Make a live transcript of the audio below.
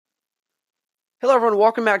Hello, everyone.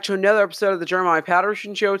 Welcome back to another episode of the Jeremiah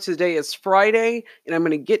Patterson Show. Today is Friday, and I'm going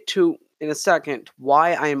to get to, in a second,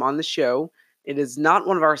 why I am on the show. It is not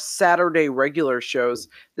one of our Saturday regular shows.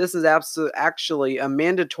 This is actually a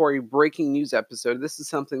mandatory breaking news episode. This is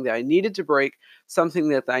something that I needed to break, something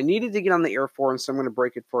that I needed to get on the air for, and so I'm going to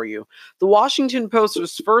break it for you. The Washington Post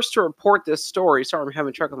was first to report this story. Sorry, I'm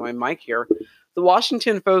having trouble with my mic here. The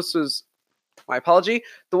Washington Post was... My apology.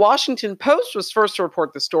 The Washington Post was first to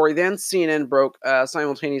report the story, then CNN broke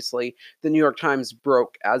simultaneously. The New York Times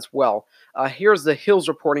broke as well. Here's the Hill's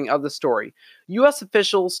reporting of the story. U.S.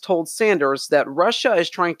 officials told Sanders that Russia is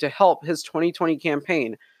trying to help his 2020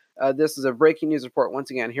 campaign. This is a breaking news report.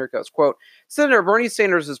 Once again, here it goes. Quote, Senator Bernie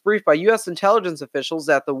Sanders was briefed by U.S. intelligence officials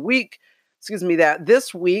that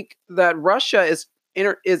this week that Russia is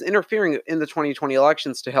interfering in the 2020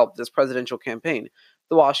 elections to help this presidential campaign.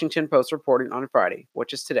 The Washington Post reported on Friday,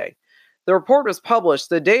 which is today. The report was published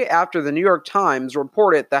the day after the New York Times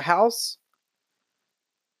reported the House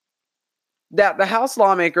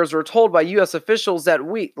lawmakers were told by U.S. officials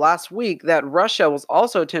last week that Russia was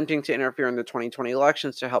also attempting to interfere in the 2020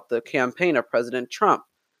 elections to help the campaign of President Trump.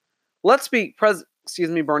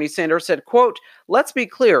 Bernie Sanders said, quote, let's be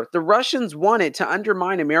clear, the Russians wanted to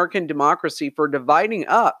undermine American democracy for dividing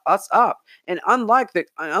us up. And unlike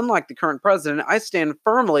the current president, I stand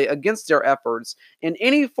firmly against their efforts and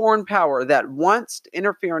any foreign power that wants to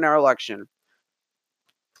interfere in our election.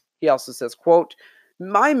 He also says, quote,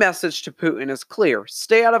 my message to Putin is clear.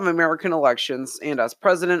 Stay out of American elections, and as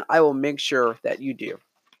president, I will make sure that you do.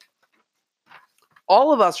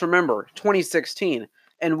 All of us remember 2016.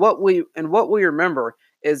 And what we remember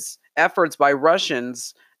is efforts by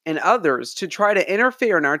Russians and others to try to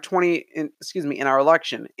interfere in our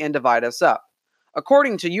election and divide us up.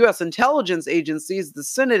 According to U.S. intelligence agencies, the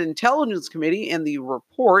Senate Intelligence Committee and the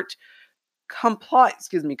report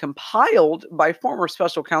compiled by former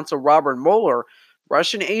Special Counsel Robert Mueller,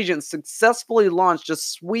 Russian agents successfully launched a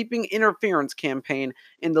sweeping interference campaign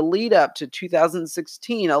in the lead-up to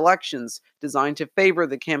 2016 elections designed to favor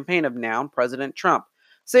the campaign of now President Trump.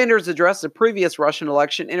 Sanders addressed the previous Russian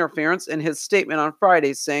election interference in his statement on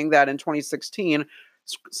Friday, saying, quote,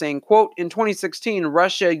 in 2016,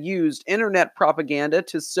 Russia used internet propaganda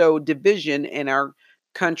to sow division in our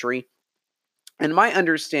country. And my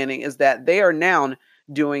understanding is that they are now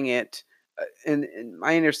doing it. And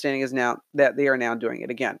my understanding is now that they are now doing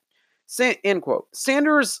it again. End quote.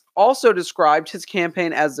 Sanders also described his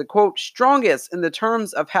campaign as the, quote, strongest in the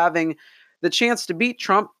terms of having the chance to beat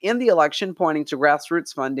Trump in the election, pointing to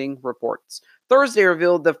grassroots funding reports. Thursday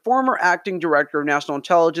revealed the former acting director of national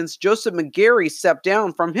intelligence, Joseph McGarry, stepped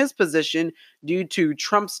down from his position due to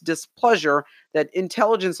Trump's displeasure that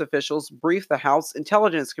intelligence officials briefed the House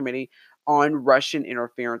Intelligence Committee on Russian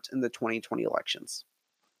interference in the 2020 elections.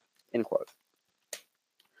 End quote.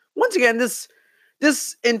 Once again, this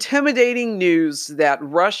intimidating news that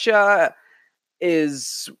Russia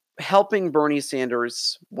is helping Bernie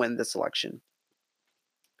Sanders win this election.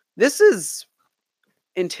 This is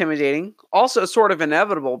intimidating, also sort of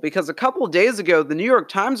inevitable, because a couple of days ago, the New York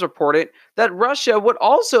Times reported that Russia would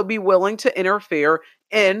also be willing to interfere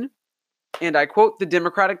in, and I quote, the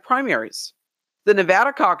Democratic primaries. The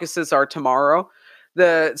Nevada caucuses are tomorrow.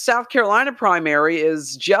 The South Carolina primary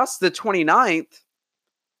is just the 29th.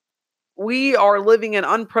 We are living in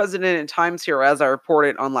unprecedented times here, as I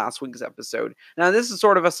reported on last week's episode. Now, this is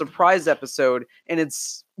sort of a surprise episode, and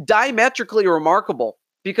it's diametrically remarkable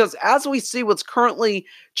because as we see what's currently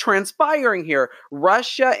transpiring here,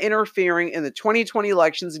 Russia interfering in the 2020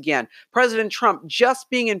 elections again, President Trump just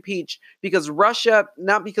being impeached because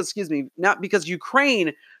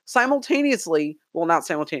Ukraine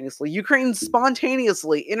Ukraine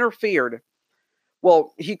spontaneously interfered.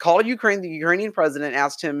 Well, he called Ukraine, the Ukrainian president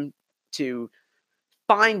asked him to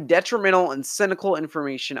find detrimental and cynical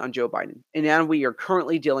information on Joe Biden. And now we are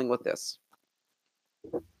currently dealing with this.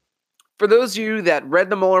 For those of you that read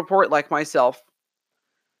the Mueller report like myself,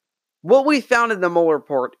 what we found in the Mueller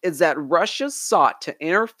report is that Russia sought to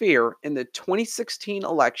interfere in the 2016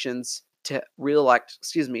 elections to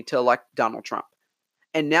elect Donald Trump.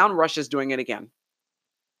 And now Russia's doing it again.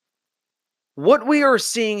 What we are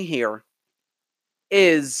seeing here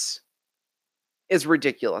is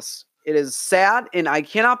ridiculous. It is sad, and I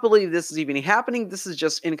cannot believe this is even happening. This is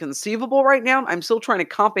just inconceivable right now. I'm still trying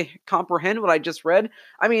to comprehend what I just read.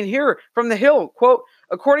 I mean, here from the Hill, quote,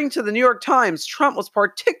 according to the New York Times, Trump was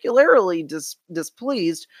particularly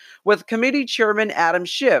displeased with committee chairman Adam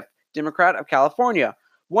Schiff, Democrat of California,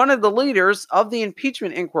 one of the leaders of the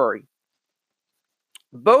impeachment inquiry.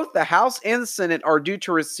 Both the House and the Senate are due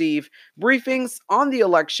to receive briefings on the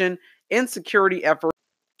election and security efforts.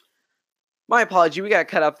 My apology, we got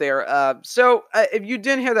cut up there. If you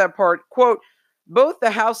didn't hear that part, quote, both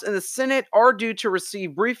the House and the Senate are due to receive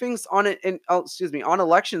briefings on on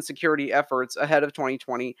election security efforts ahead of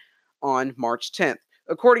 2020 on March 10th.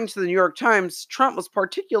 According to the New York Times, Trump was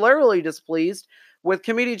particularly displeased with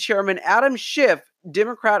Committee Chairman Adam Schiff,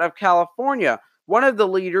 Democrat of California, one of the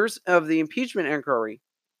leaders of the impeachment inquiry.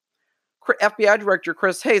 FBI Director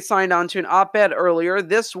Chris Hayes signed on to an op-ed earlier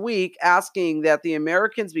this week asking that the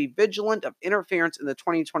Americans be vigilant of interference in the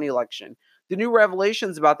 2020 election. The new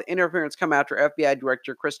revelations about the interference come after FBI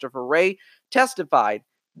Director Christopher Wray testified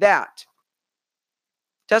to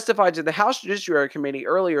the House Judiciary Committee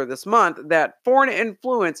earlier this month that foreign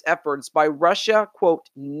influence efforts by Russia,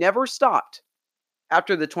 quote, never stopped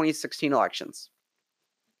after the 2016 elections.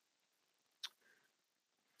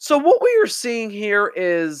 So what we are seeing here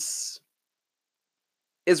is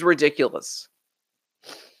ridiculous.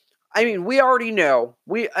 I mean, we already know,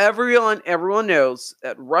 everyone knows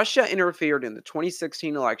that Russia interfered in the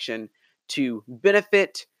 2016 election to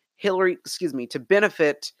benefit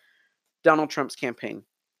Donald Trump's campaign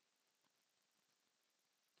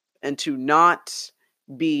and to not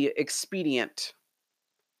be expedient.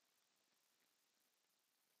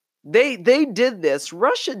 They did this,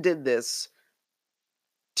 Russia did this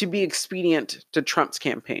to be expedient to Trump's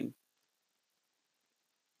campaign.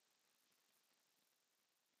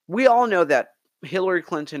 We all know that Hillary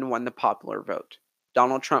Clinton won the popular vote.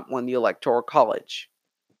 Donald Trump won the Electoral College.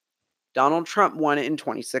 Donald Trump won it in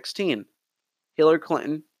 2016. Hillary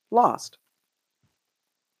Clinton lost.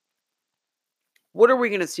 What are we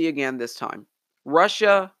going to see again this time?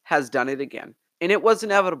 Russia has done it again, and it was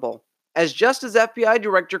inevitable. As FBI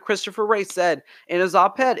Director Christopher Wray said in his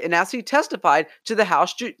op-ed, and as he testified to the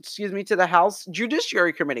House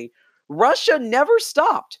Judiciary Committee, Russia never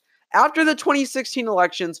stopped. After the 2016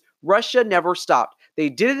 elections, Russia never stopped. They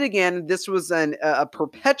did it again. This was a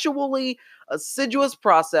perpetually assiduous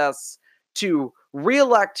process to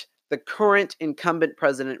re-elect the current incumbent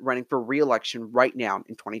president running for re-election right now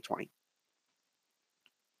in 2020.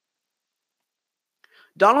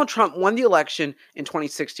 Donald Trump won the election in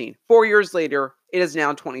 2016. 4 years later, it is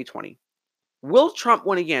now 2020. Will Trump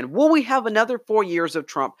win again? Will we have another 4 years of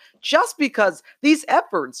Trump just because these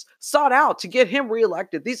efforts sought out to get him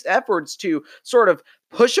reelected, these efforts to sort of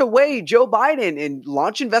push away Joe Biden and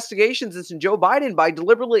launch investigations into Joe Biden by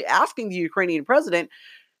deliberately asking the Ukrainian president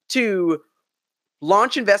to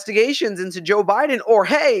launch investigations into Joe Biden, or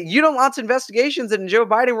hey, you don't launch investigations into Joe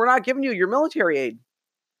Biden, we're not giving you your military aid.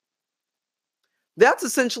 That's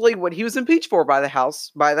essentially what he was impeached for by the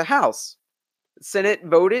House. The Senate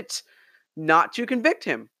voted not to convict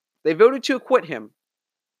him. They voted to acquit him.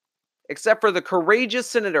 Except for the courageous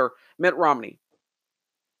Senator Mitt Romney,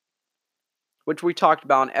 which we talked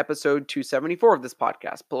about in episode 274 of this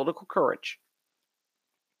podcast, Political Courage.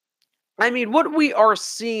 I mean, what we are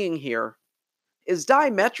seeing here is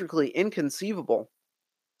diametrically inconceivable.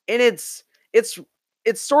 And it's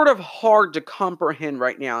sort of hard to comprehend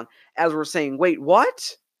right now as we're saying, wait,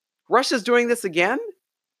 what? Russia's doing this again?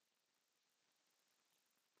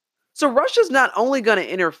 So Russia's not only going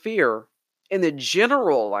to interfere in the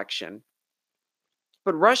general election,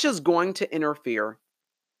 but Russia's going to interfere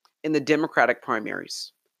in the Democratic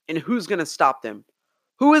primaries. And who's going to stop them?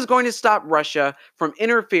 Who is going to stop Russia from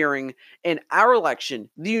interfering in our election,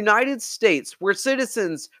 the United States, where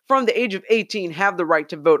citizens from the age of 18 have the right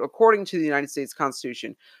to vote according to the United States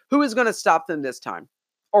Constitution? Who is going to stop them this time?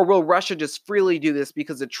 Or will Russia just freely do this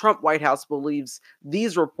because the Trump White House believes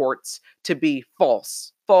these reports to be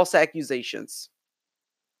false accusations?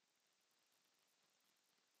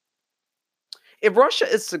 If Russia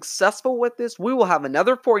is successful with this, we will have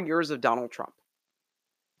another 4 years of Donald Trump.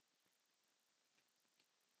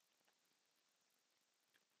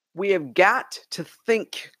 We have got to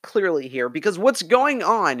think clearly here, because what's going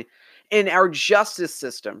on in our justice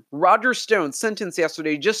system? Roger Stone sentenced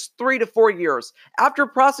yesterday just 3 to 4 years after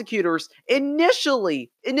prosecutors initially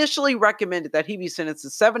recommended that he be sentenced to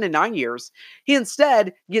 7 to 9 years. He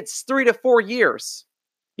instead gets 3 to 4 years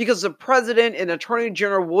because the president and Attorney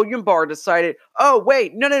General William Barr decided, oh,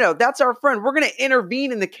 wait, no, that's our friend. We're going to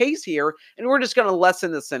intervene in the case here, and we're just going to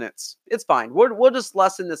lessen the sentence. It's fine. We'll just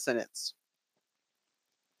lessen the sentence.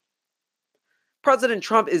 President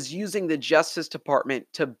Trump is using the Justice Department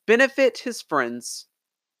to benefit his friends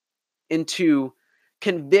and to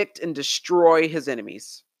convict and destroy his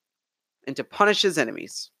enemies and to punish his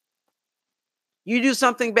enemies. You do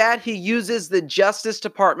something bad, he uses the Justice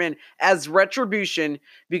Department as retribution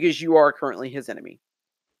because you are currently his enemy.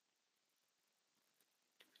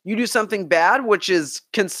 You do something bad, which is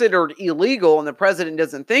considered illegal, and the president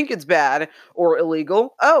doesn't think it's bad or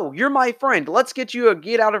illegal. Oh, you're my friend. Let's get you a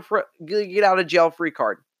get out of jail free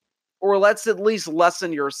card, or let's at least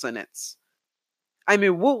lessen your sentence. I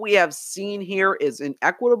mean, what we have seen here is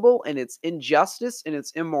inequitable, and it's injustice, and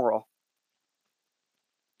it's immoral.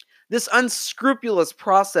 This unscrupulous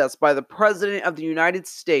process by the President of the United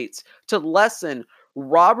States to lessen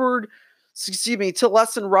Roger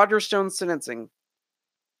Stone's sentencing,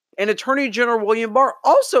 and Attorney General William Barr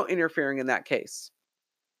also interfering in that case.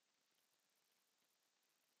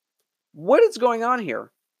 What is going on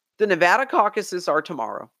here? The Nevada caucuses are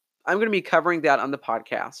tomorrow. I'm going to be covering that on the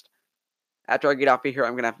podcast. After I get off of here,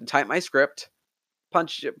 I'm going to have to type my script,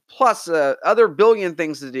 punch it, plus other billion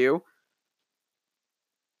things to do.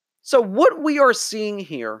 So what we are seeing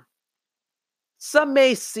here, some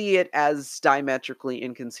may see it as diametrically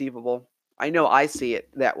inconceivable. I know I see it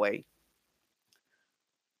that way.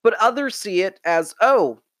 But others see it as,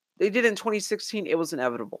 oh, they did in 2016, it was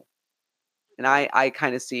inevitable. And I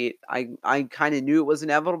kind of see it. I kind of knew it was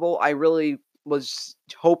inevitable. I really was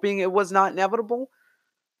hoping it was not inevitable.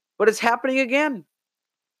 But it's happening again.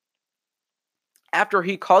 After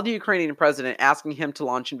he called the Ukrainian president asking him to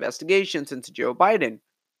launch investigations into Joe Biden.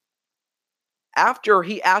 After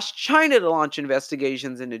he asked China to launch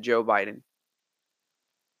investigations into Joe Biden.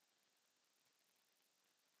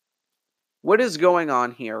 What is going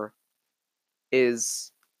on here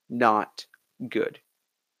is not good.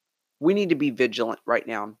 We need to be vigilant right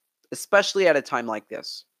now, especially at a time like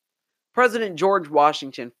this. President George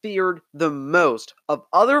Washington feared the most of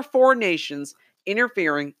other foreign nations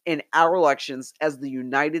interfering in our elections as the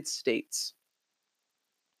United States.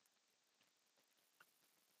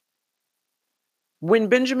 When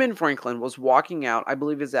Benjamin Franklin was walking out, I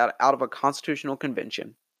believe is out of a constitutional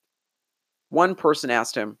convention, one person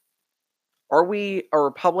asked him, "Are we a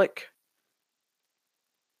republic?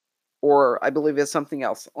 Or I believe it's something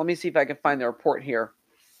else." Let me see if I can find the report here.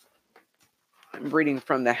 I'm reading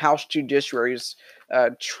from the House Judiciary's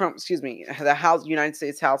the United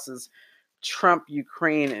States House's Trump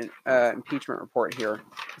Ukraine impeachment report here.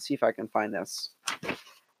 Let's see if I can find this.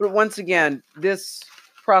 But once again, this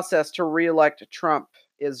process to reelect Trump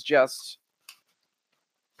is just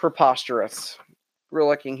preposterous. We're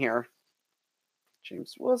looking here.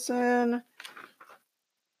 James Wilson.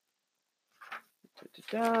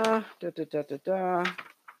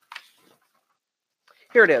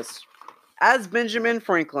 Here it is. As Benjamin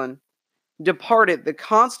Franklin departed the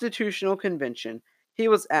Constitutional Convention, he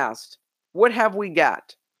was asked, "What have we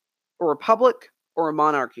got? A republic or a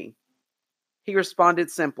monarchy?" He responded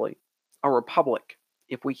simply, "A republic,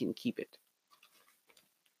 if we can keep it."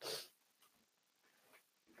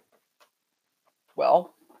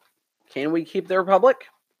 Well, can we keep the republic?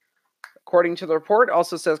 According to the report, it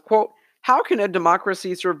also says, quote, "How can a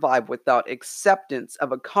democracy survive without acceptance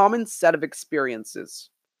of a common set of experiences?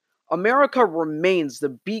 America remains the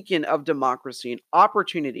beacon of democracy and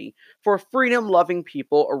opportunity for freedom-loving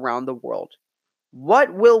people around the world.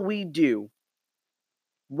 What will we do?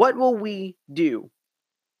 What will we do?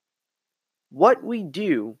 What we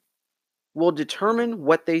do will determine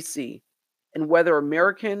what they see and whether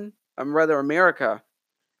America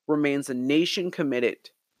remains a nation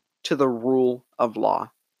committed to the rule of law."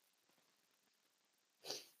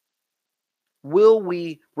 Will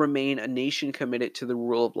we remain a nation committed to the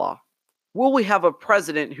rule of law? Will we have a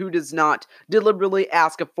president who does not deliberately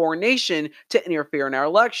ask a foreign nation to interfere in our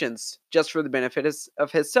elections just for the benefit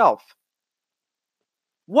of himself?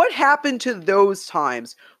 What happened to those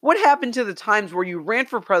times? What happened to the times where you ran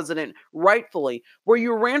for president rightfully, where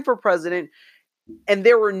you ran for president and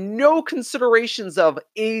there were no considerations of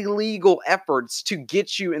illegal efforts to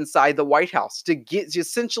get you inside the White House, to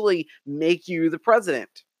essentially make you the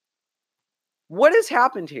president? What has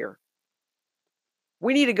happened here?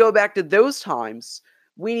 We need to go back to those times.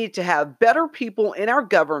 We need to have better people in our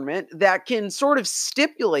government that can sort of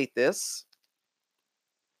stipulate this.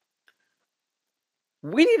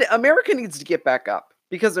 America needs to get back up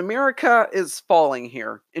because America is falling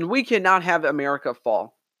here, and we cannot have America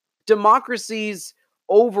fall. Democracies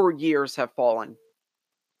over years have fallen.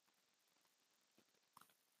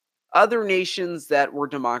 Other nations that were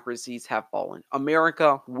democracies have fallen.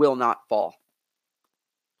 America will not fall.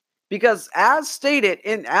 Because as stated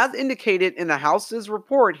and as indicated in the House's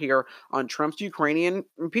report here on Trump's Ukrainian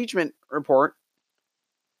impeachment report,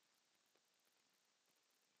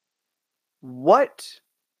 what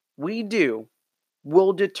we do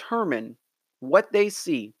will determine what they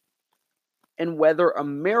see and whether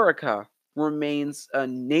America remains a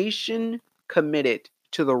nation committed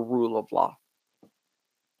to the rule of law.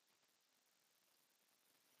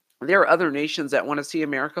 There are other nations that want to see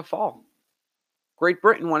America fall. Great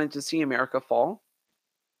Britain wanted to see America fall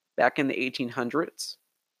back in the 1800s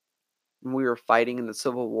when we were fighting in the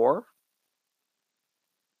Civil War.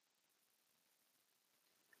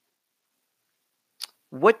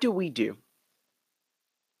 What do we do?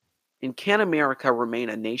 And can America remain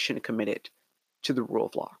a nation committed to the rule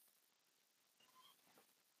of law?